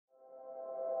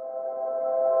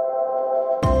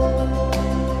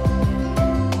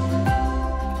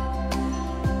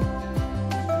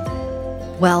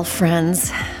Well,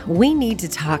 friends, we need to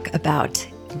talk about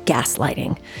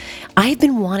gaslighting. I've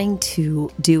been wanting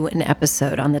to do an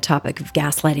episode on the topic of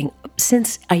gaslighting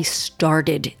since I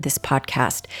started this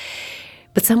podcast.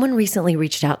 But someone recently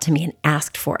reached out to me and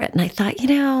asked for it. And I thought,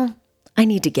 I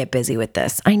need to get busy with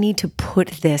this. I need to put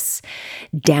this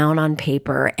down on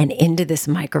paper and into this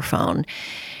microphone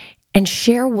and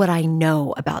share what I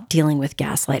know about dealing with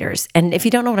gaslighters. And if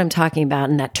you don't know what I'm talking about,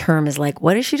 and that term is like,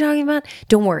 what is she talking about?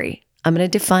 Don't worry. I'm going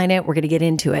to define it. We're going to get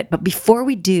into it. But before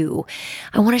we do,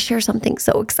 I want to share something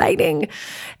so exciting.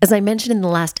 As I mentioned in the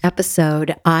last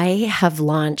episode, I have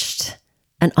launched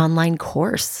an online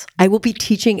course. I will be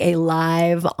teaching a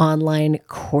live online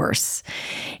course,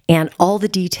 and all the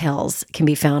details can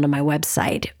be found on my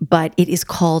website, but it is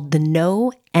called the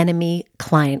No Enemy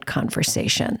Client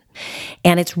Conversation.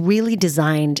 And it's really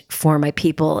designed for my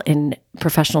people in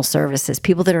professional services,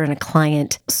 people that are in a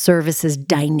client services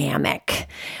dynamic.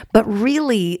 But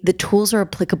really, the tools are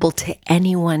applicable to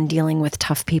anyone dealing with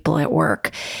tough people at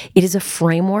work. It is a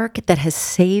framework that has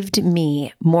saved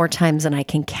me more times than I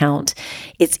can count.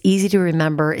 It's easy to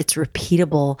remember, it's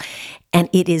repeatable, and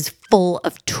it is full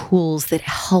of tools that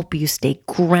help you stay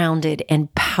grounded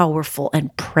and powerful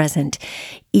and present,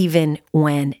 even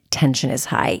when tension is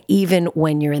high, even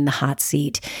when you're in the hot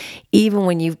seat, even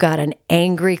when you've got an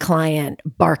angry client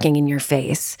barking in your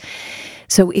face.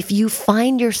 So if you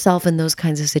find yourself in those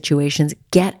kinds of situations,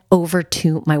 get over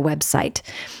to my website.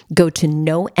 Go to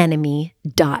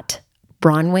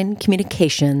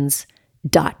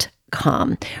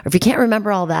noenemy.bronwyncommunications.com. Or if you can't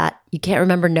remember all that, you can't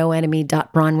remember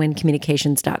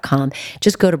noenemy.bronwyncommunications.com,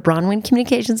 just go to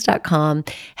bronwyncommunications.com,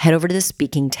 head over to the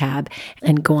speaking tab,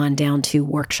 and go on down to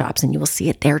workshops, and you will see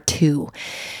it there too.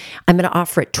 I'm going to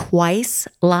offer it twice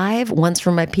live, once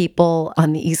for my people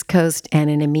on the East Coast and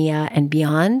in EMEA and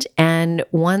beyond, and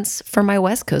once for my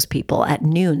West Coast people at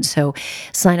noon. So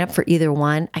sign up for either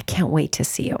one. I can't wait to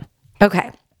see you.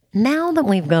 Okay, now that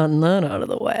we've gotten that out of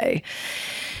the way,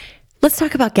 let's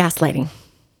talk about gaslighting.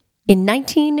 In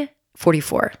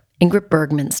 1944, Ingrid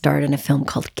Bergman starred in a film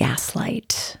called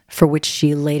Gaslight, for which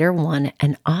she later won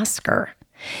an Oscar.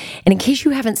 And in case you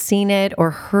haven't seen it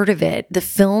or heard of it, the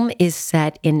film is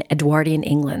set in Edwardian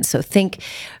England. So think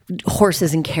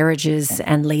horses and carriages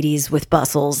and ladies with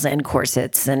bustles and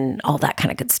corsets and all that kind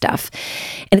of good stuff.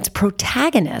 And its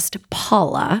protagonist,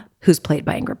 Paula, who's played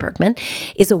by Ingrid Bergman,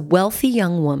 is a wealthy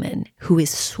young woman who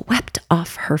is swept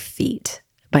off her feet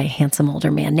by a handsome older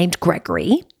man named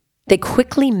Gregory. They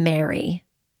quickly marry,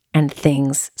 and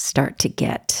things start to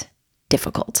get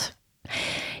difficult.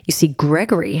 You see,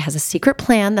 Gregory has a secret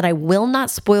plan that I will not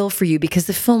spoil for you because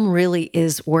the film really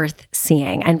is worth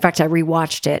seeing. In fact, I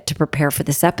rewatched it to prepare for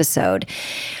this episode.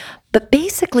 But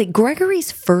basically,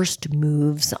 Gregory's first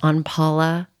moves on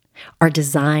Paula are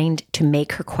designed to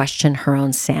make her question her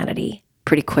own sanity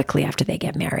pretty quickly after they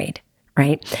get married,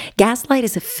 right? Gaslight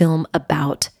is a film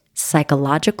about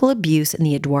psychological abuse in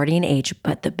the Edwardian age,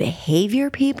 but the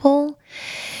behavior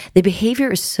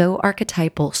is so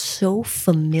archetypal, so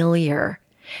familiar,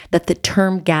 that the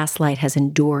term gaslight has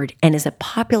endured and is a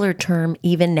popular term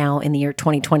even now in the year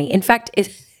 2020. In fact, I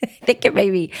think it may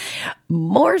be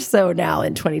more so now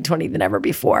in 2020 than ever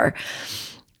before.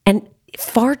 And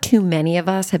far too many of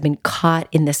us have been caught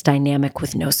in this dynamic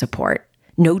with no support.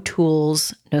 No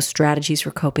tools, no strategies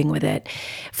for coping with it.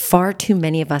 Far too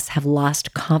many of us have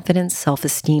lost confidence,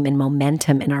 self-esteem, and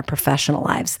momentum in our professional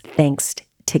lives thanks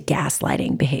to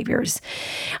gaslighting behaviors.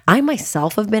 I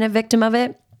myself have been a victim of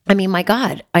it. I mean, my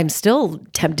God, I'm still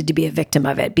tempted to be a victim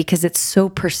of it because it's so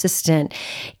persistent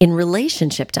in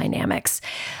relationship dynamics.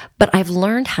 But I've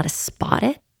learned how to spot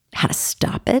it, how to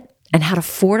stop it, and how to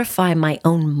fortify my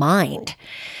own mind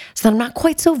so that I'm not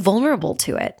quite so vulnerable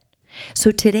to it.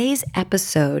 So today's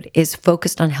episode is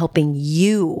focused on helping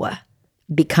you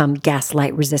become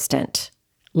gaslight resistant,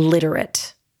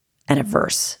 literate, and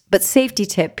averse. But safety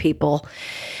tip, people,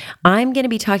 I'm going to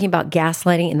be talking about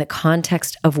gaslighting in the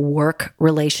context of work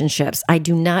relationships. I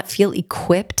do not feel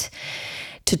equipped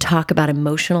to talk about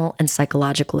emotional and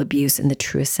psychological abuse in the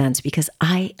truest sense because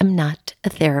I am not a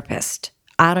therapist.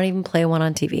 I don't even play one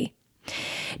on TV.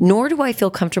 Nor do I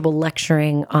feel comfortable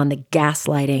lecturing on the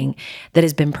gaslighting that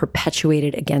has been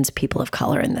perpetuated against people of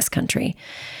color in this country.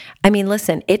 I mean,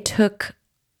 listen, it took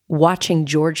watching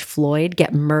George Floyd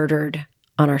get murdered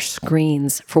on our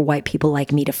screens for white people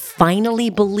like me to finally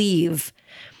believe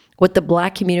what the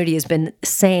Black community has been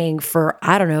saying for,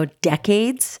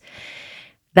 decades.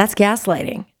 That's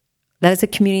gaslighting. That is a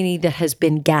community that has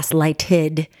been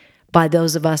gaslighted by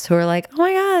those of us who are like, oh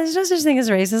my God, there's no such thing as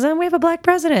racism. We have a Black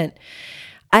president.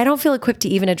 I don't feel equipped to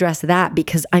even address that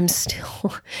because I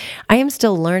am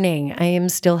still learning. I am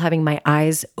still having my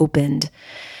eyes opened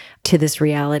to this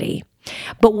reality.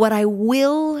 But what I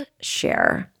will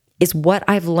share is what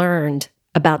I've learned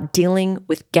about dealing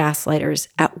with gaslighters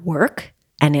at work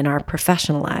and in our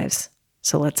professional lives.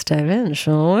 So let's dive in,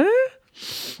 shall we?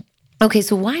 Okay,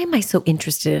 so why am I so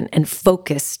interested in and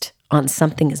focused on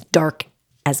something as dark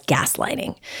as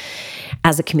gaslighting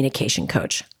as a communication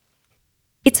coach?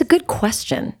 It's a good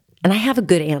question, and I have a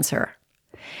good answer.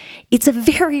 It's a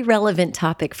very relevant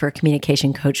topic for a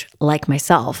communication coach like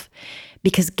myself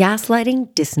because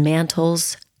gaslighting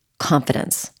dismantles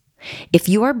confidence. If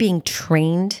you are being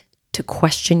trained to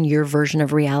question your version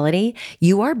of reality,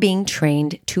 you are being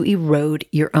trained to erode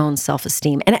your own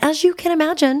self-esteem. And as you can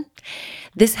imagine,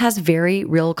 this has very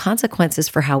real consequences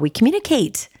for how we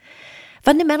communicate.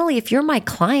 Fundamentally, if you're my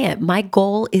client, my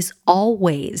goal is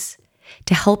always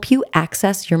to help you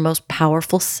access your most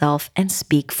powerful self and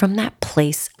speak from that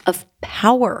place of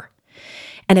power.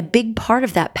 And a big part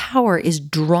of that power is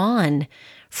drawn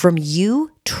from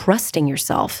you trusting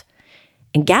yourself.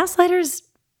 And gaslighters,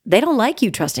 they don't like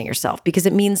you trusting yourself because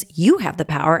it means you have the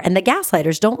power, and the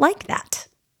gaslighters don't like that.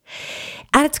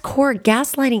 At its core,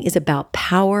 gaslighting is about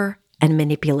power and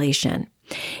manipulation.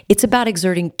 It's about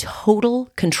exerting total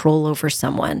control over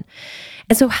someone.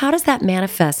 And so how does that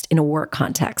manifest in a work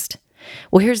context?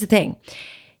 Well, here's the thing.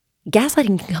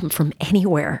 Gaslighting can come from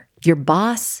anywhere. Your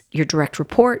boss, your direct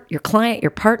report, your client,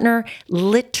 your partner,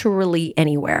 literally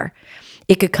anywhere.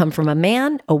 It could come from a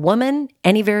man, a woman,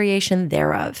 any variation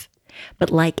thereof. But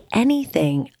like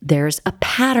anything, there's a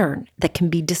pattern that can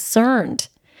be discerned.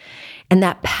 And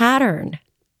that pattern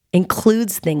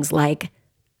includes things like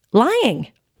lying.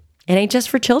 It ain't just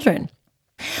for children.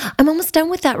 I'm almost done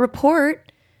with that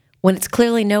report when it's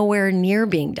clearly nowhere near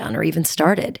being done or even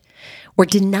started. Or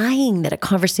denying that a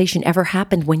conversation ever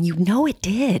happened when you know it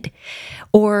did.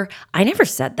 Or I never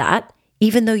said that,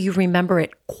 even though you remember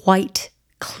it quite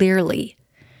clearly.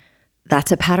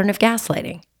 That's a pattern of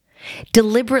gaslighting.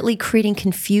 Deliberately creating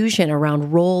confusion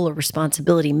around role or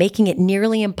responsibility, making it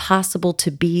nearly impossible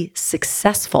to be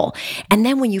successful. And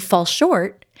then when you fall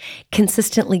short,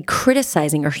 consistently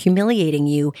criticizing or humiliating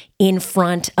you in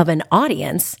front of an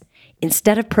audience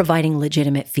instead of providing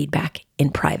legitimate feedback in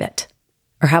private.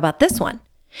 Or how about this one?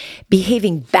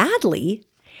 Behaving badly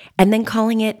and then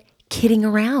calling it kidding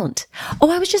around.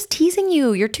 Oh, I was just teasing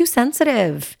you. You're too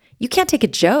sensitive. You can't take a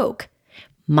joke.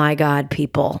 My God,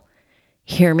 people,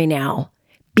 hear me now.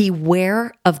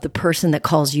 Beware of the person that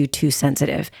calls you too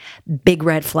sensitive. Big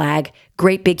red flag.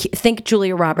 Great big, think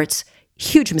Julia Roberts.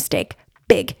 Huge mistake.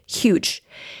 Big, huge.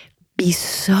 Be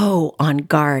so on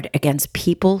guard against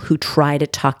people who try to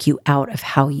talk you out of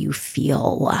how you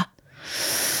feel.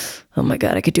 Oh my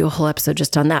God, I could do a whole episode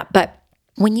just on that. But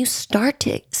when you start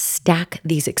to stack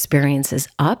these experiences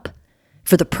up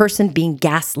for the person being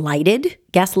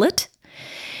gaslit,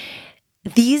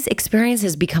 these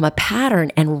experiences become a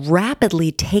pattern and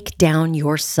rapidly take down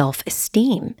your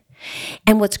self-esteem.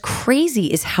 And what's crazy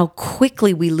is how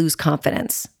quickly we lose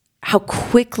confidence, how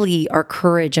quickly our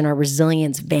courage and our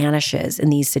resilience vanishes in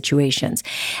these situations.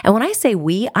 And when I say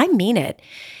we, I mean it.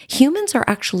 Humans are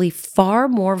actually far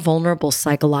more vulnerable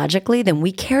psychologically than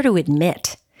we care to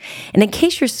admit. And in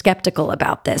case you're skeptical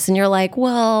about this and you're like,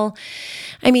 well,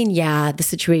 I mean, yeah, the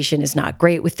situation is not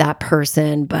great with that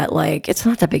person, but like, it's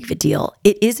not that big of a deal.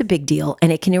 It is a big deal,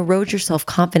 and it can erode your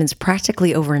self-confidence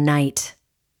practically overnight.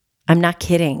 I'm not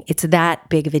kidding. It's that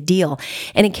big of a deal.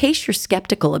 And in case you're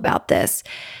skeptical about this,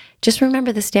 just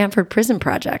remember the Stanford Prison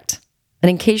Project. And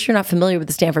in case you're not familiar with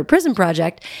the Stanford Prison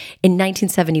Project, in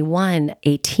 1971,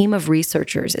 a team of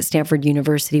researchers at Stanford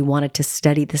University wanted to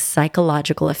study the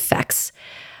psychological effects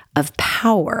of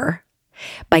power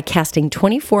by casting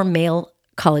 24 male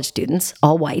college students,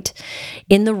 all white,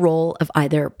 in the role of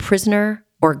either prisoner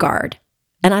or guard.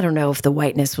 And I don't know if the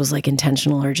whiteness was like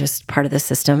intentional or just part of the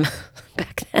system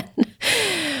back then.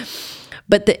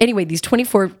 But anyway, these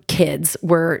 24 kids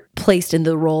were placed in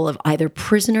the role of either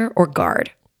prisoner or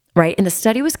guard, right? And the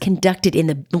study was conducted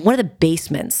in one of the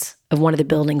basements of one of the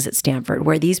buildings at Stanford,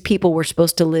 where these people were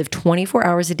supposed to live 24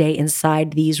 hours a day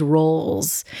inside these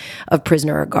roles of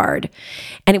prisoner or guard.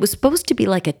 And it was supposed to be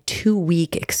like a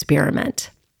 2-week experiment.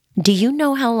 Do you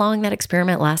know how long that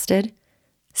experiment lasted?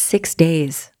 6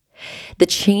 days. The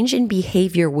change in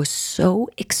behavior was so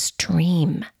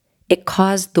extreme. It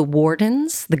caused the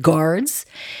wardens, the guards,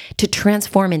 to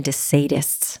transform into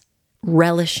sadists,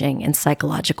 relishing in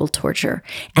psychological torture.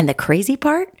 And the crazy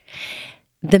part?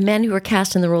 The men who were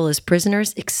cast in the role as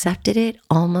prisoners accepted it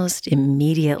almost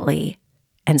immediately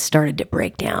and started to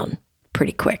break down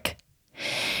pretty quick.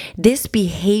 This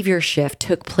behavior shift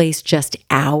took place just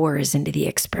hours into the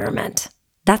experiment.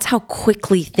 That's how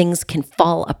quickly things can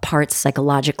fall apart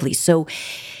psychologically. So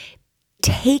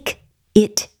take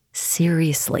it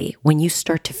seriously when you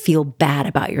start to feel bad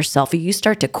about yourself or you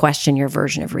start to question your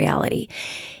version of reality.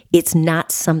 It's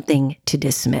not something to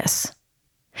dismiss.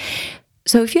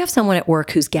 So if you have someone at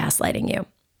work who's gaslighting you,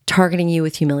 targeting you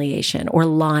with humiliation or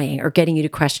lying or getting you to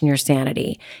question your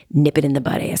sanity, nip it in the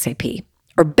bud ASAP.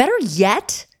 Or better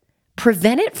yet,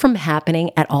 prevent it from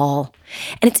happening at all.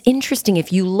 And it's interesting,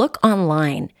 if you look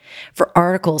online for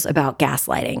articles about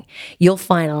gaslighting, you'll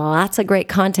find lots of great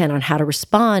content on how to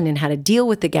respond and how to deal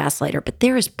with the gaslighter, but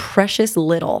there is precious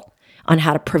little on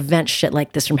how to prevent shit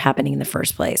like this from happening in the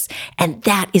first place. And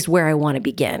that is where I want to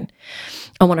begin.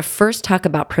 I want to first talk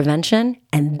about prevention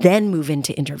and then move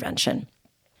into intervention.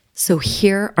 So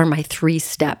here are my 3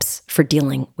 steps for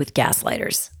dealing with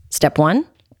gaslighters. Step 1,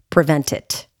 prevent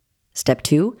it. Step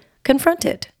 2, confront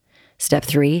it. Step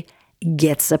 3,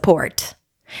 get support.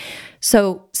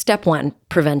 So step 1,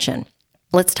 prevention.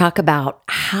 Let's talk about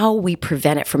how we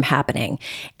prevent it from happening.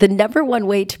 The number one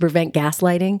way to prevent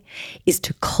gaslighting is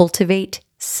to cultivate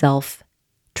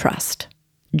self-trust.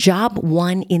 Job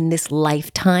 1 in this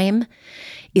lifetime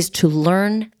is to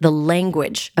learn the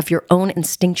language of your own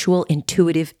instinctual,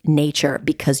 intuitive nature,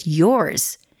 because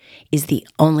yours is the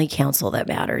only counsel that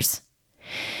matters.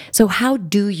 So how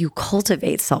do you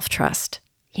cultivate self-trust?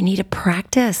 You need a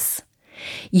practice.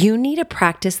 You need a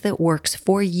practice that works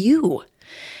for you.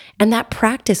 And that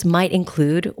practice might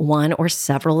include one or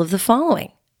several of the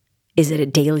following. Is it a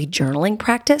daily journaling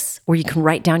practice where you can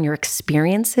write down your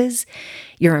experiences,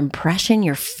 your impression,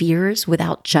 your fears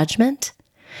without judgment?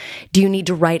 Do you need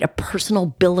to write a personal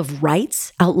bill of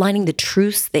rights outlining the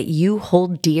truths that you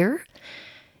hold dear?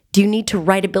 Do you need to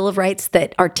write a bill of rights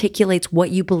that articulates what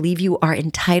you believe you are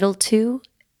entitled to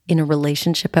in a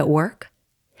relationship at work?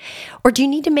 Or do you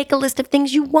need to make a list of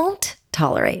things you won't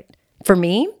tolerate? For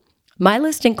me, my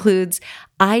list includes,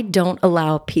 I don't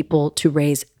allow people to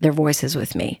raise their voices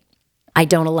with me. I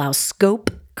don't allow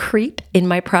scope creep in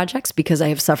my projects because I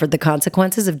have suffered the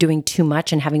consequences of doing too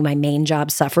much and having my main job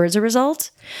suffer as a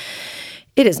result.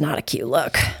 It is not a cute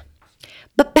look.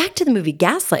 But back to the movie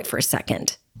Gaslight for a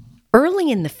second.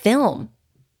 Early in the film,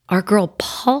 our girl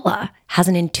Paula has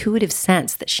an intuitive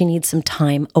sense that she needs some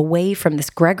time away from this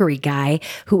Gregory guy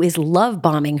who is love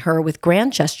bombing her with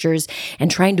grand gestures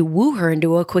and trying to woo her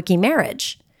into a quickie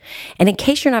marriage. And in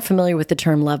case you're not familiar with the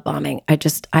term love bombing,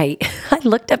 I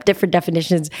looked up different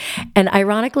definitions, and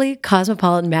ironically,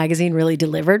 Cosmopolitan magazine really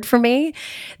delivered for me.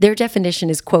 Their definition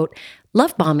is, quote,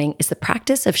 love bombing is the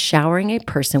practice of showering a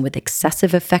person with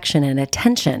excessive affection and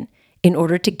attention in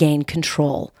order to gain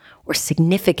control or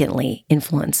significantly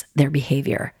influence their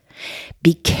behavior.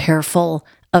 Be careful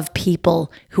of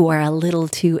people who are a little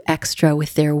too extra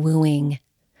with their wooing.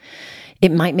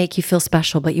 It might make you feel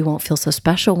special, but you won't feel so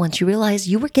special once you realize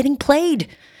you were getting played.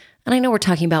 And I know we're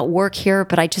talking about work here,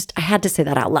 but I had to say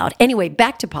that out loud. Anyway,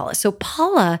 back to Paula. So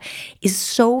Paula is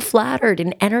so flattered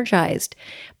and energized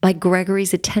by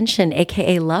Gregory's attention,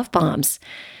 aka love bombs.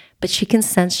 But she can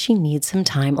sense she needs some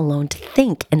time alone to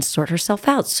think and sort herself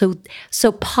out.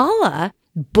 So Paula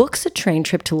books a train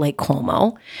trip to Lake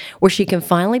Como, where she can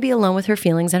finally be alone with her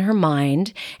feelings and her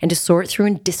mind and to sort through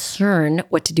and discern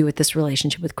what to do with this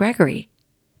relationship with Gregory.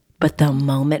 But the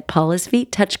moment Paula's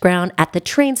feet touch ground at the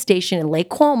train station in Lake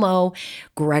Como,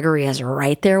 Gregory is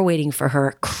right there waiting for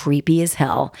her, creepy as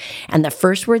hell. And the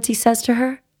first words he says to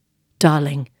her,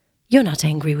 darling, you're not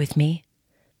angry with me.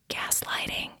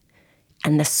 Gaslighting.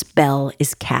 And the spell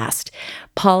is cast.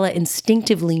 Paula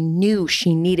instinctively knew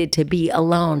she needed to be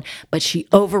alone, but she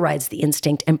overrides the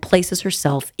instinct and places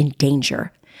herself in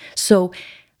danger. So,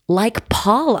 like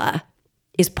Paula,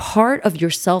 is part of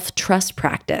your self-trust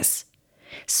practice,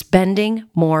 spending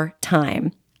more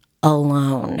time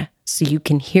alone so you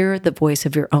can hear the voice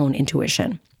of your own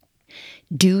intuition.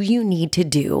 Do you need to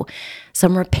do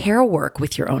some repair work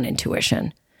with your own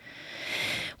intuition?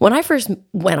 When I first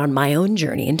went on my own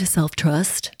journey into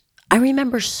self-trust, I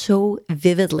remember so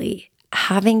vividly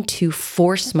having to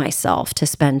force myself to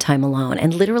spend time alone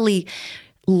and literally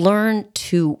learn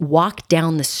to walk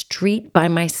down the street by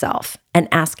myself and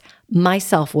ask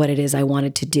myself what it is I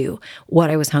wanted to do, what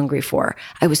I was hungry for.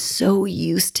 I was so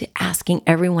used to asking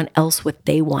everyone else what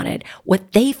they wanted,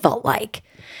 what they felt like.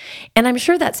 And I'm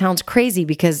sure that sounds crazy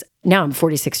because now I'm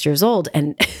 46 years old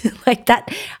and like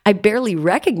that, I barely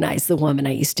recognize the woman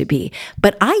I used to be.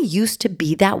 But I used to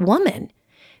be that woman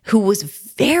who was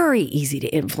very easy to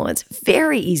influence,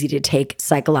 very easy to take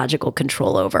psychological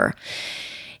control over.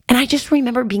 And I just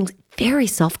remember being very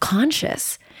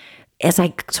self-conscious. as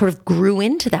I sort of grew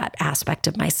into that aspect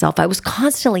of myself, I was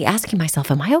constantly asking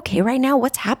myself, am I okay right now?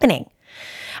 What's happening?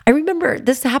 I remember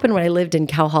this happened when I lived in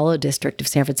Cow Hollow district of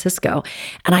San Francisco,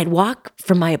 and I'd walk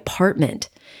from my apartment.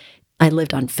 I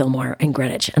lived on Fillmore in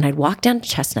Greenwich, and I'd walk down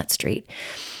Chestnut Street,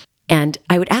 and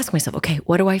I would ask myself, okay,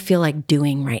 what do I feel like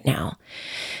doing right now?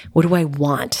 What do I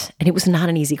want? And it was not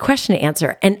an easy question to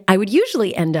answer. And I would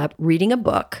usually end up reading a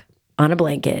book on a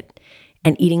blanket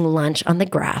and eating lunch on the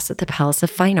grass at the Palace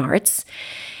of Fine Arts.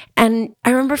 And I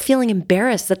remember feeling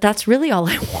embarrassed that that's really all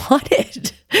I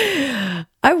wanted.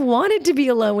 I wanted to be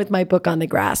alone with my book on the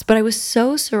grass, but I was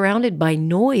so surrounded by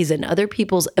noise and other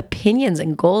people's opinions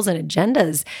and goals and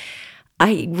agendas.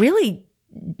 I really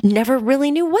never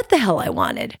really knew what the hell I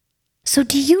wanted. So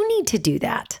do you need to do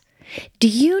that? Do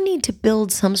you need to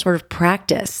build some sort of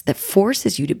practice that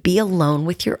forces you to be alone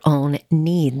with your own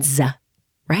needs?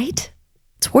 Right?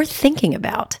 It's worth thinking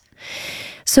about.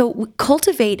 So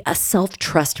cultivate a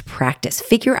self-trust practice.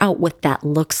 Figure out what that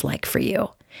looks like for you.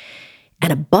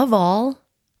 And above all,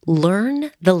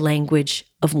 learn the language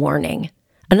of warning.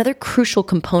 Another crucial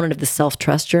component of the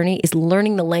self-trust journey is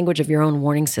learning the language of your own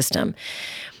warning system.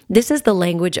 This is the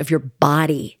language of your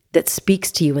body that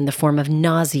speaks to you in the form of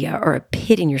nausea or a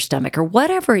pit in your stomach or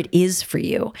whatever it is for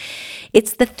you.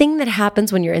 It's the thing that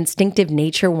happens when your instinctive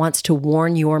nature wants to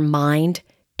warn your mind,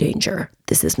 danger,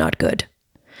 this is not good.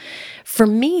 For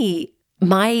me,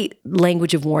 my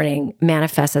language of warning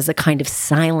manifests as a kind of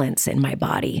silence in my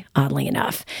body, oddly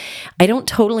enough. I don't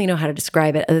totally know how to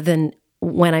describe it other than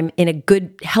when I'm in a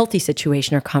good, healthy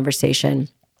situation or conversation,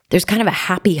 there's kind of a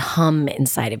happy hum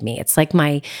inside of me. It's like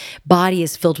my body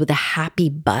is filled with a happy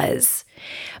buzz.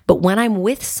 But when I'm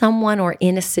with someone or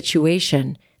in a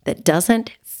situation that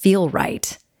doesn't feel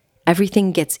right,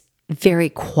 everything gets very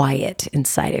quiet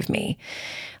inside of me.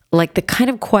 Like the kind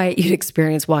of quiet you'd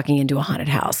experience walking into a haunted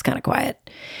house, kind of quiet.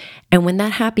 And when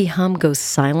that happy hum goes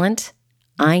silent,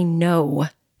 I know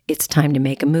it's time to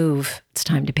make a move. It's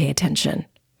time to pay attention.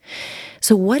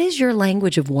 So what is your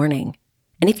language of warning?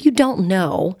 And if you don't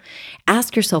know,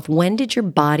 ask yourself, when did your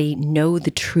body know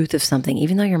the truth of something,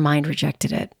 even though your mind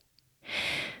rejected it?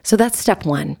 So that's step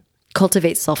one.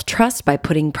 Cultivate self-trust by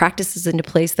putting practices into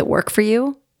place that work for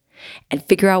you and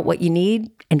figure out what you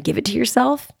need and give it to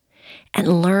yourself.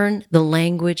 And learn the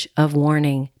language of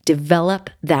warning. Develop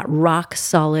that rock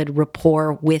solid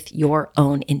rapport with your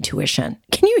own intuition.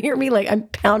 Can you hear me? Like I'm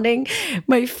pounding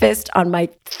my fist on my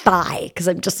thigh because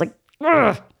I'm just like,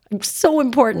 ugh, I'm so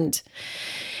important.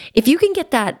 If you can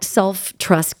get that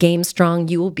self-trust game strong,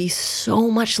 you will be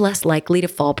so much less likely to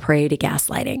fall prey to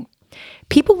gaslighting.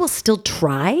 People will still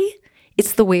try.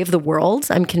 It's the way of the world.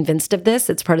 I'm convinced of this.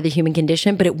 It's part of the human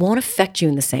condition, but it won't affect you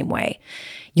in the same way.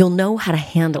 You'll know how to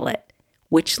handle it,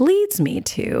 which leads me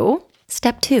to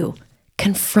step 2,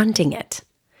 confronting it.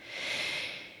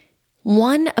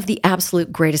 One of the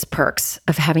absolute greatest perks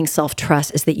of having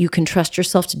self-trust is that you can trust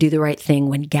yourself to do the right thing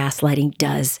when gaslighting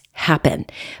does happen.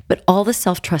 But all the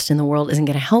self-trust in the world isn't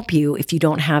going to help you if you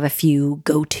don't have a few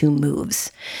go-to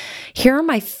moves. Here are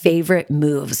my favorite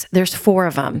moves. There's 4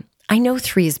 of them. I know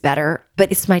 3 is better,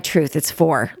 but it's my truth. It's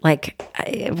 4. Like,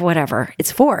 whatever.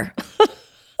 It's 4.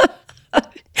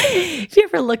 If you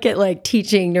ever look at like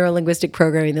teaching neurolinguistic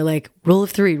programming, they're like, rule of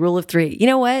 3, rule of 3. You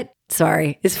know what?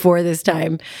 Sorry, it's 4 this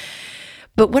time.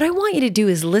 But what I want you to do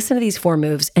is listen to these 4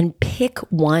 moves and pick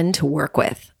one to work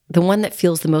with, the one that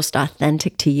feels the most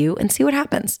authentic to you, and see what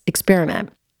happens. Experiment.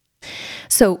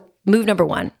 So move number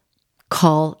 1,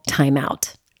 call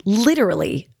timeout.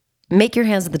 Literally make your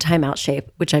hands in the timeout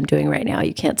shape, which I'm doing right now.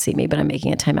 You can't see me, but I'm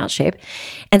making a timeout shape,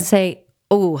 and say,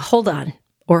 oh, hold on,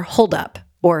 or hold up,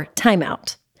 or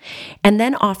timeout. And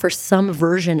then offer some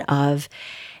version of,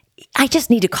 I just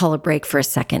need to call a break for a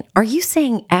second. Are you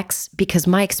saying X because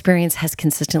my experience has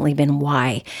consistently been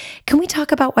Y? Can we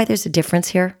talk about why there's a difference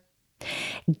here?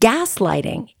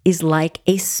 Gaslighting is like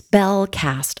a spell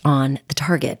cast on the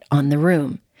target, on the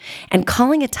room. And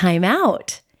calling a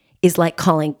timeout is like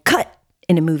calling cut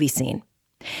in a movie scene.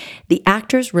 The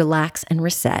actors relax and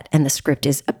reset, and the script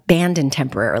is abandoned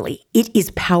temporarily. It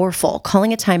is powerful.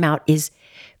 Calling a timeout is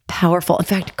powerful. In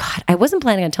fact, God, I wasn't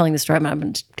planning on telling the story. I'm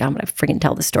going to freaking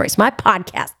tell the story. It's my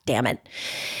podcast, damn it.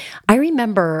 I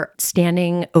remember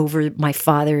standing over my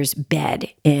father's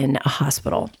bed in a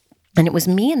hospital. And it was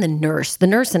me and the nurse. The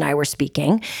nurse and I were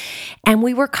speaking, and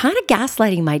we were kind of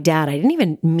gaslighting my dad. I didn't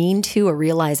even mean to or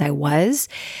realize I was,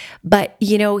 but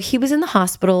you know, he was in the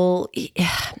hospital.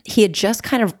 He had just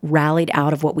kind of rallied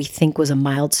out of what we think was a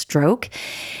mild stroke.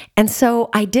 And so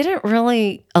I didn't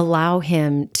really allow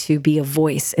him to be a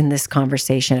voice in this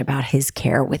conversation about his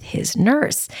care with his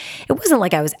nurse. It wasn't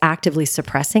like I was actively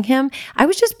suppressing him. I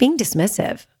was just being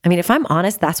dismissive. I mean, if I'm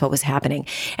honest, that's what was happening.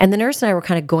 And the nurse and I were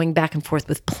kind of going back and forth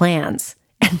with plans.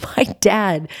 And my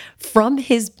dad, from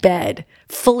his bed,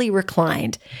 fully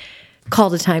reclined,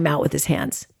 called a timeout with his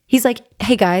hands. He's like,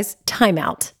 hey guys,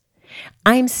 timeout.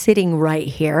 I'm sitting right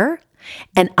here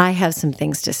and I have some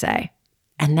things to say.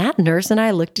 And that nurse and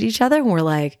I looked at each other and we're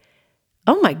like,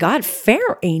 oh my God,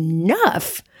 fair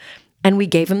enough. And we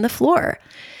gave him the floor.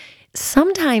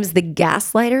 Sometimes the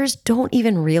gaslighters don't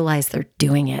even realize they're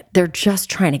doing it. They're just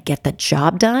trying to get the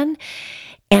job done.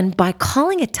 And by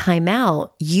calling a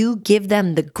timeout, you give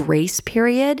them the grace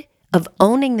period of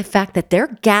owning the fact that they're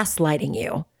gaslighting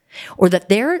you or that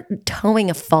they're towing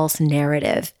a false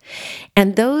narrative.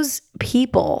 And those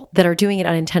people that are doing it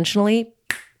unintentionally,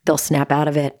 they'll snap out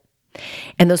of it.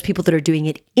 And those people that are doing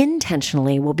it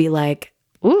intentionally will be like,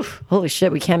 oof, holy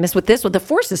shit, we can't miss with this one. The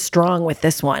force is strong with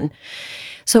this one.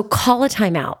 So call a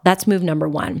timeout. That's move number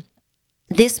one.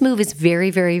 This move is very,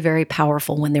 very, very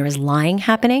powerful when there is lying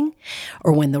happening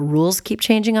or when the rules keep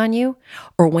changing on you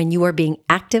or when you are being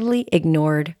actively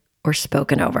ignored or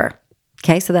spoken over.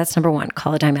 Okay, so that's number one,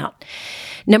 call a timeout.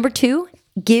 Number two,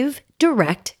 give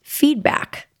direct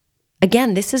feedback.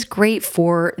 Again, this is great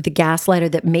for the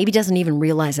gaslighter that maybe doesn't even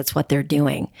realize that's what they're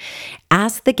doing.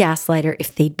 Ask the gaslighter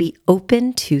if they'd be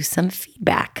open to some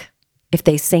feedback. If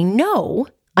they say, no,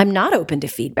 I'm not open to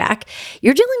feedback,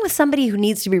 you're dealing with somebody who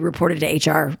needs to be reported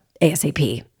to HR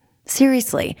ASAP.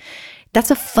 Seriously,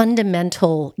 that's a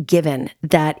fundamental given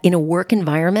that in a work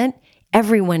environment,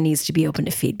 everyone needs to be open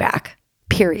to feedback,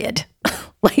 period.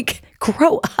 Like,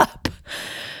 grow up.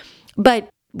 But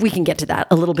we can get to that,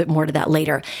 a little bit more to that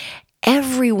later.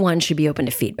 Everyone should be open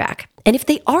to feedback. And if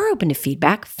they are open to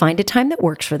feedback, find a time that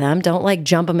works for them. Don't like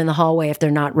jump them in the hallway if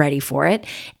they're not ready for it,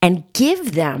 and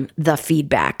give them the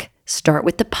feedback. Start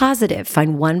with the positive.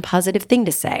 Find one positive thing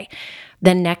to say.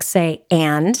 Then next say,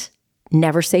 and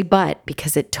never say but,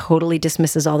 because it totally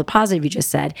dismisses all the positive you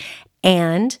just said.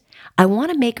 And I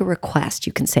want to make a request,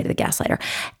 you can say to the gaslighter.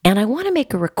 And I want to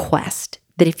make a request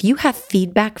that if you have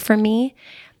feedback from me,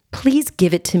 please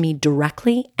give it to me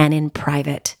directly and in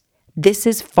private. This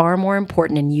is far more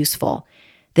important and useful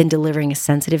than delivering a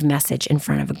sensitive message in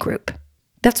front of a group.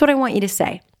 That's what I want you to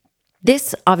say.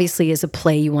 This obviously is a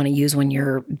play you want to use when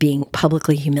you're being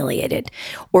publicly humiliated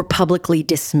or publicly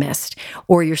dismissed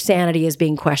or your sanity is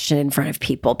being questioned in front of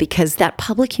people, because that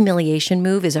public humiliation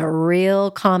move is a real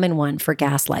common one for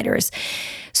gaslighters.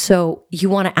 So you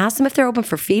want to ask them if they're open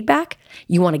for feedback.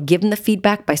 You want to give them the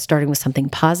feedback by starting with something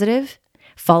positive,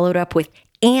 followed up with,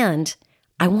 and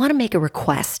I want to make a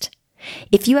request.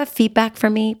 If you have feedback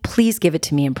from me, please give it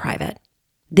to me in private.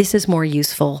 This is more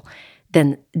useful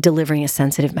than delivering a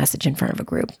sensitive message in front of a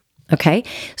group. Okay?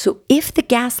 So if the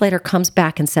gaslighter comes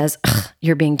back and says,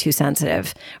 you're being too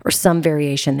sensitive, or some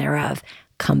variation thereof,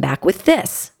 come back with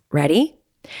this. Ready?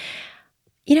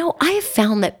 You know, I have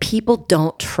found that people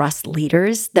don't trust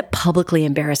leaders that publicly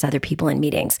embarrass other people in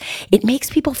meetings. It makes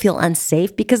people feel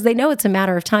unsafe because they know it's a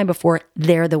matter of time before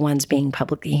they're the ones being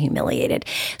publicly humiliated.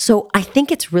 So I think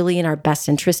it's really in our best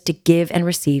interest to give and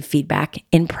receive feedback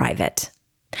in private.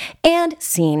 And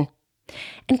seen.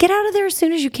 And get out of there as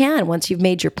soon as you can once you've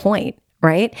made your point,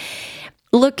 right?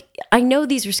 Look, I know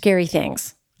these are scary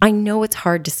things. I know it's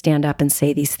hard to stand up and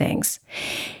say these things.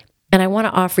 And I want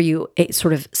to offer you a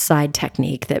sort of side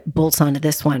technique that bolts onto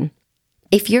this one.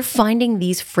 If you're finding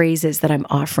these phrases that I'm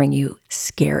offering you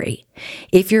scary,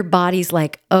 if your body's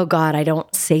like, oh God, I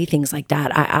don't say things like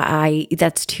that. I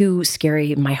that's too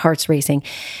scary. My heart's racing.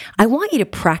 I want you to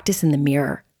practice in the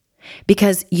mirror,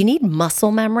 because you need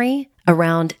muscle memory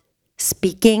around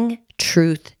speaking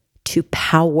truth to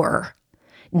power.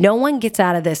 No one gets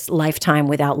out of this lifetime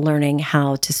without learning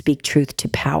how to speak truth to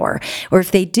power. Or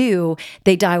if they do,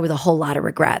 they die with a whole lot of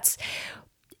regrets.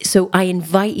 So I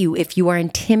invite you, if you are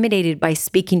intimidated by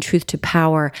speaking truth to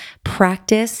power,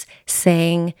 practice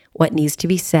saying what needs to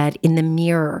be said in the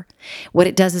mirror. What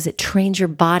it does is it trains your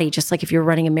body, just like if you're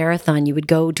running a marathon, you would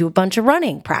go do a bunch of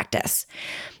running practice.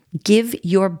 Give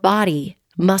your body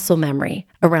muscle memory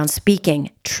around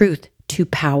speaking truth to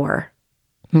power.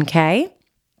 Okay?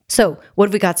 So what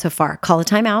have we got so far? Call a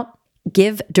timeout.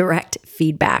 Give direct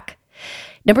feedback.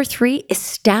 Number 3,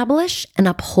 establish and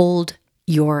uphold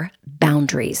your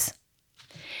boundaries.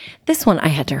 This one I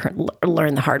had to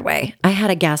learn the hard way. I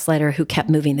had a gaslighter who kept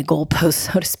moving the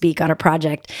goalposts, so to speak, on a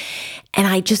project. And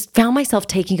I just found myself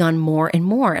taking on more and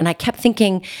more. And I kept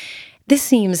thinking, this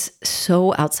seems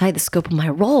so outside the scope of my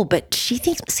role, but she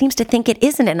seems to think it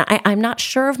isn't. And I'm not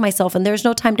sure of myself, and there's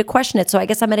no time to question it. So I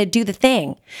guess I'm going to do the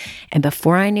thing. And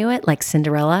before I knew it, like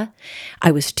Cinderella,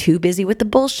 I was too busy with the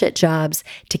bullshit jobs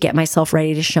to get myself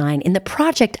ready to shine in the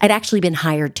project I'd actually been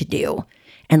hired to do.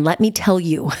 And let me tell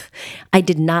you, I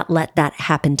did not let that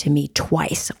happen to me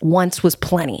twice. Once was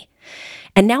plenty.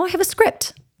 And now I have a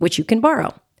script, which you can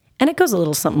borrow. And it goes a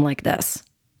little something like this.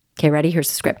 Okay, ready? Here's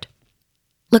the script.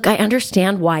 Look, I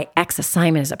understand why X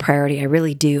assignment is a priority. I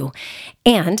really do.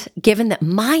 And given that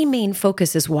my main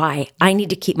focus is Y, I need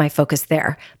to keep my focus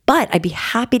there. But I'd be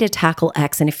happy to tackle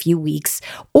X in a few weeks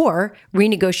or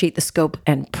renegotiate the scope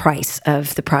and price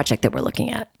of the project that we're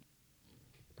looking at.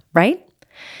 Right?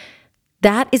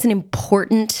 That is an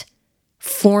important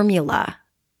formula,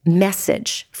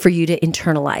 message for you to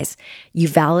internalize. You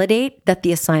validate that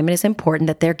the assignment is important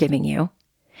that they're giving you.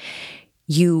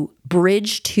 You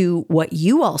bridge to what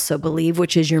you also believe,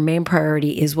 which is your main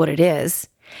priority is what it is.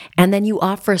 And then you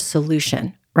offer a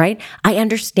solution, right? I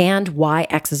understand why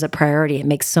X is a priority. It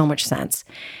makes so much sense.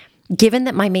 Given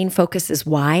that my main focus is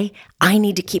Y, I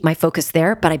need to keep my focus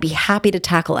there, but I'd be happy to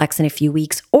tackle X in a few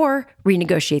weeks or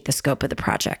renegotiate the scope of the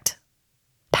project.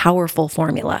 Powerful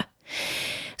formula.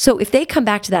 So if they come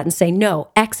back to that and say, no,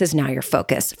 X is now your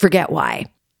focus, forget Y,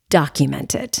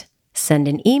 document it. Send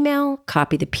an email,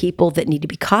 copy the people that need to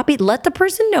be copied. Let the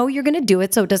person know you're going to do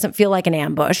it so it doesn't feel like an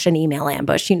ambush, an email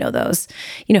ambush. You know those.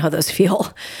 You know how those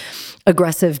feel.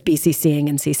 Aggressive BCCing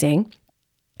and CCing.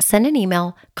 Send an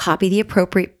email, copy the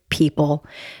appropriate people,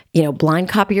 blind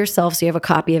copy yourself so you have a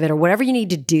copy of it or whatever you need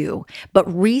to do,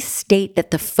 but restate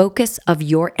that the focus of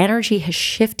your energy has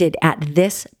shifted at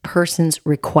this person's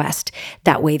request.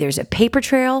 That way there's a paper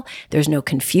trail, there's no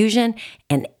confusion,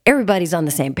 and everybody's on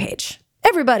the same page.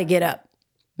 Everybody get up.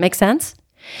 Make sense?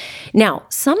 Now,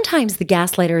 sometimes the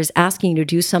gaslighter is asking you to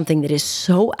do something that is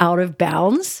so out of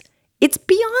bounds, it's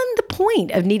beyond the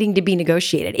point of needing to be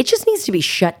negotiated. It just needs to be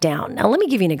shut down. Now, let me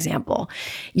give you an example.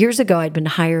 Years ago, I'd been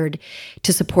hired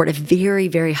to support a very,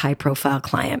 very high-profile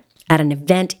client at an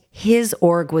event his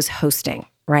org was hosting,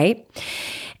 right?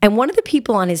 And one of the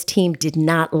people on his team did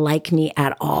not like me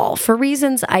at all for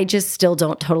reasons I just still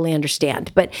don't totally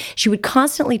understand. But she would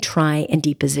constantly try and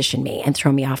deposition me and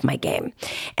throw me off my game.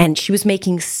 And she was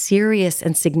making serious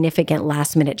and significant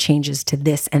last-minute changes to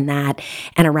this and that.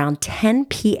 And around 10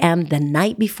 p.m. the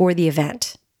night before the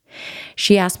event,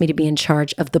 she asked me to be in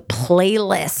charge of the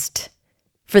playlist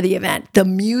for the event, the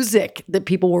music that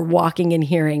people were walking and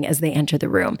hearing as they entered the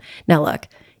room. Now, look,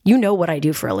 you know what I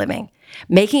do for a living.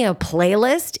 Making a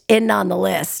playlist isn't on the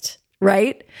list,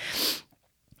 right?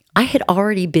 I had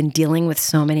already been dealing with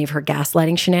so many of her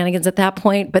gaslighting shenanigans at that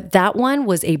point, but that one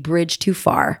was a bridge too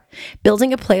far.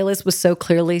 Building a playlist was so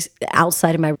clearly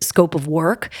outside of my scope of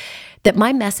work that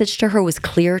my message to her was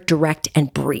clear, direct,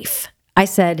 and brief. I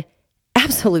said,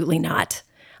 absolutely not.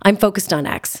 I'm focused on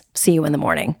X. See you in the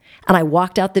morning. And I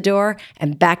walked out the door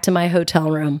and back to my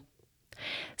hotel room.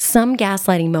 Some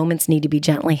gaslighting moments need to be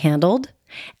gently handled.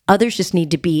 Others just need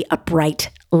to be a bright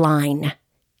line.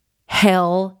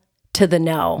 Hell to the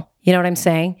no. You know what I'm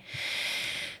saying?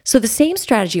 So the same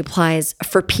strategy applies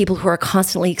for people who are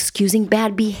constantly excusing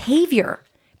bad behavior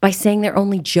by saying they're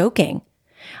only joking.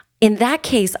 In that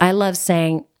case, I love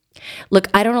saying, look,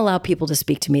 I don't allow people to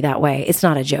speak to me that way. It's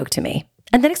not a joke to me.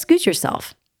 And then excuse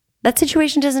yourself. That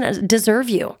situation doesn't deserve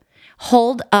you.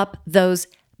 Hold up those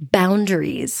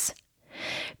boundaries.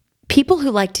 People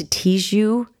who like to tease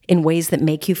you in ways that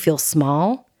make you feel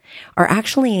small are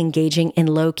actually engaging in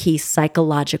low-key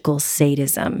psychological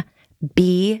sadism.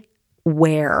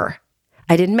 Beware.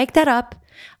 I didn't make that up.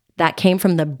 That came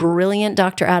from the brilliant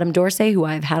Dr. Adam Dorsey, who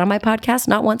I've had on my podcast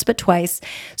not once but twice.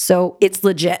 So it's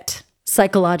legit,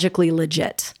 psychologically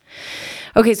legit.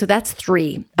 Okay, so that's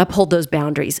 3. Uphold those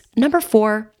boundaries. Number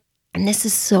 4, and this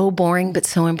is so boring but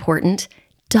so important,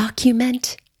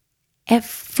 document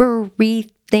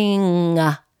everything.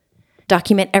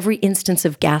 Document every instance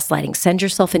of gaslighting. Send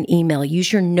yourself an email.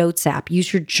 Use your notes app.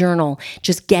 Use your journal.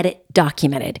 Just get it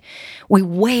documented. We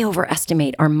way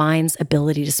overestimate our mind's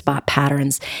ability to spot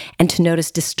patterns and to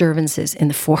notice disturbances in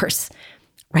the force.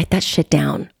 Write that shit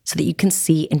down so that you can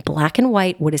see in black and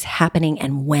white what is happening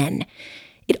and when.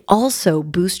 It also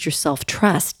boosts your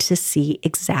self-trust to see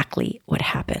exactly what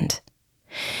happened.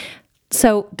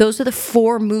 So those are the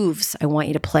 4 moves I want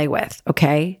you to play with,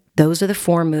 okay? Those are the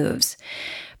 4 moves.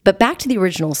 But back to the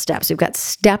original steps. We've got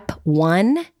step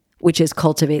 1, which is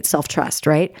cultivate self-trust,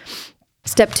 right?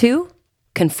 Step 2,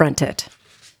 confront it.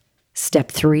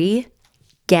 Step 3,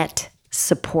 get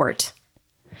support.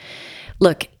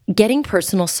 Look, getting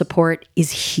personal support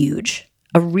is huge.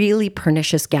 A really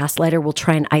pernicious gaslighter will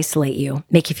try and isolate you,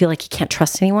 make you feel like you can't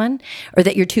trust anyone, or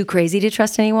that you're too crazy to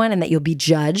trust anyone and that you'll be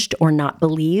judged or not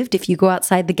believed if you go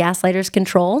outside the gaslighter's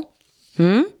control.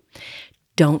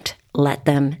 Don't let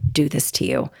them do this to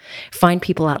you. Find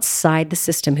people outside the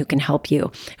system who can help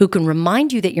you, who can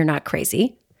remind you that you're not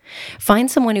crazy, Find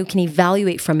someone who can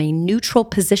evaluate from a neutral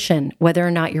position whether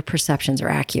or not your perceptions are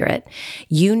accurate.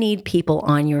 You need people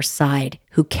on your side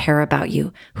who care about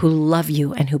you, who love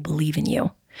you, and who believe in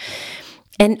you.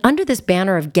 And under this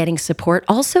banner of getting support,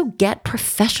 also get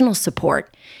professional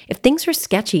support. If things are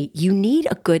sketchy, you need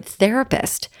a good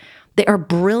therapist. They are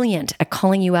brilliant at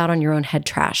calling you out on your own head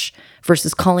trash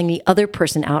versus calling the other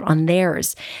person out on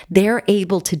theirs. They're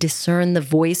able to discern the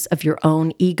voice of your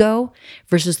own ego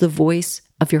versus the voice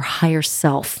of your higher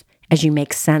self as you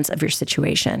make sense of your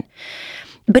situation.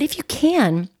 But if you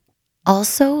can,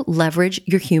 also leverage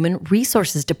your human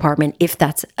resources department if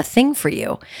that's a thing for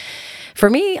you. For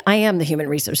me, I am the human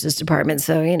resources department,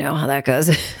 so you know how that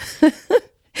goes.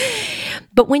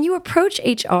 But when you approach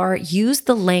HR, use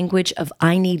the language of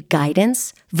I need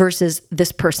guidance versus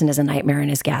this person is a nightmare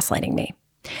and is gaslighting me.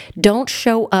 Don't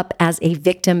show up as a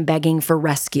victim begging for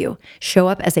rescue. Show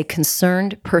up as a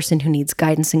concerned person who needs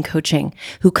guidance and coaching,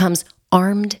 who comes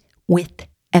armed with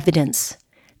evidence.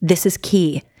 This is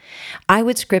key. I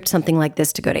would script something like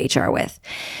this to go to HR with.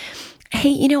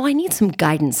 Hey, I need some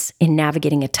guidance in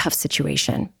navigating a tough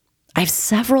situation. I have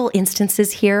several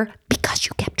instances here because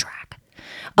you kept track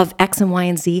of X and Y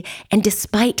and Z. And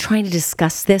despite trying to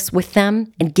discuss this with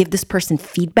them and give this person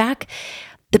feedback,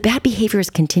 the bad behavior is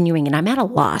continuing and I'm at a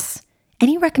loss.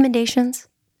 Any recommendations?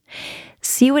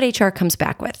 See what HR comes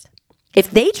back with.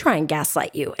 If they try and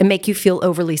gaslight you and make you feel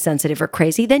overly sensitive or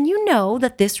crazy, then you know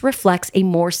that this reflects a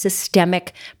more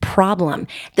systemic problem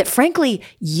that frankly,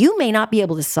 you may not be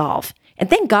able to solve. And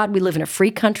thank God we live in a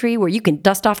free country where you can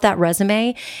dust off that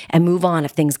resume and move on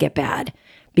if things get bad.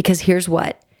 Because here's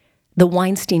what. The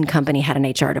Weinstein Company had an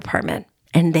HR department,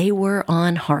 and they were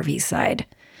on Harvey's side.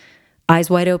 Eyes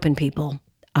wide open, people.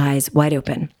 Eyes wide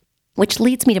open. Which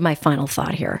leads me to my final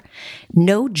thought here.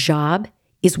 No job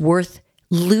is worth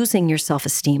losing your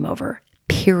self-esteem over,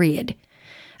 period.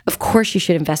 Of course, you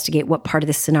should investigate what part of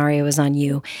this scenario is on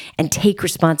you and take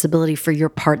responsibility for your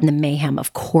part in the mayhem,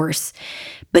 of course.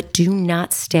 But do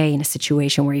not stay in a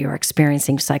situation where you're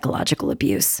experiencing psychological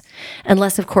abuse.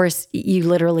 Unless, of course, you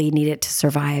literally need it to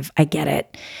survive. I get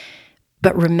it.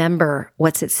 But remember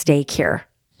what's at stake here.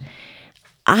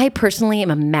 I personally am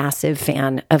a massive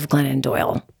fan of Glennon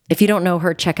Doyle. If you don't know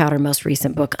her, check out her most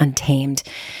recent book, Untamed.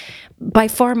 By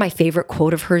far, my favorite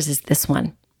quote of hers is this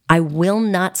one. I will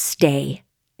not stay,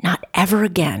 not ever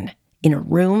again, in a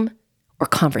room or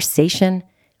conversation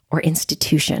or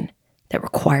institution that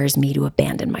requires me to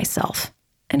abandon myself,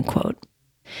 end quote.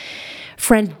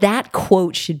 Friend, that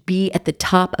quote should be at the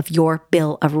top of your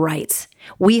Bill of Rights.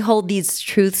 We hold these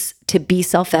truths to be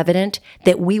self-evident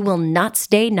that we will not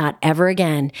stay, not ever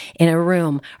again, in a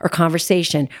room or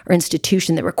conversation or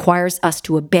institution that requires us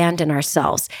to abandon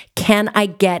ourselves. Can I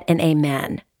get an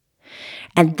amen?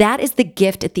 And that is the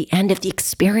gift at the end of the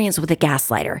experience with a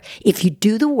gaslighter. If you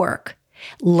do the work,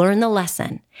 learn the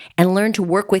lesson, and learn to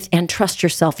work with and trust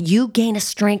yourself, you gain a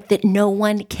strength that no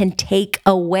one can take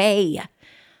away.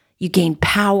 You gain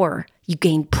power. You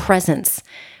gain presence.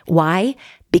 Why?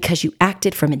 Because you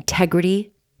acted from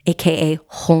integrity, aka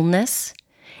wholeness,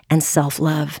 and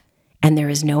self-love. And there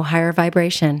is no higher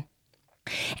vibration.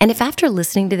 And if after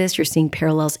listening to this, you're seeing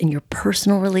parallels in your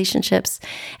personal relationships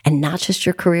and not just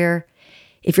your career,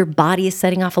 if your body is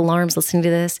setting off alarms listening to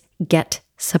this, get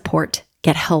support,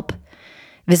 get help.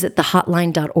 Visit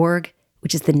thehotline.org,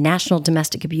 which is the National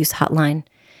Domestic Abuse Hotline.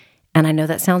 And I know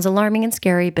that sounds alarming and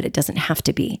scary, but it doesn't have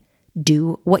to be.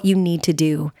 Do what you need to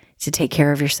do to take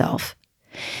care of yourself.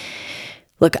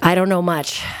 Look, I don't know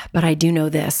much, but I do know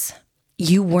this.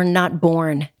 You were not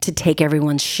born to take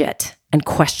everyone's shit and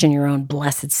question your own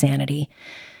blessed sanity.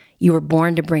 You were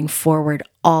born to bring forward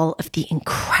all of the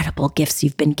incredible gifts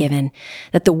you've been given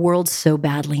that the world so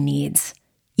badly needs.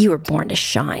 You were born to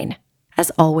shine.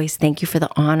 As always, thank you for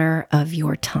the honor of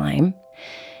your time.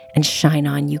 And shine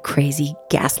on, you crazy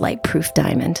gaslight-proof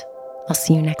diamond. I'll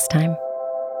see you next time.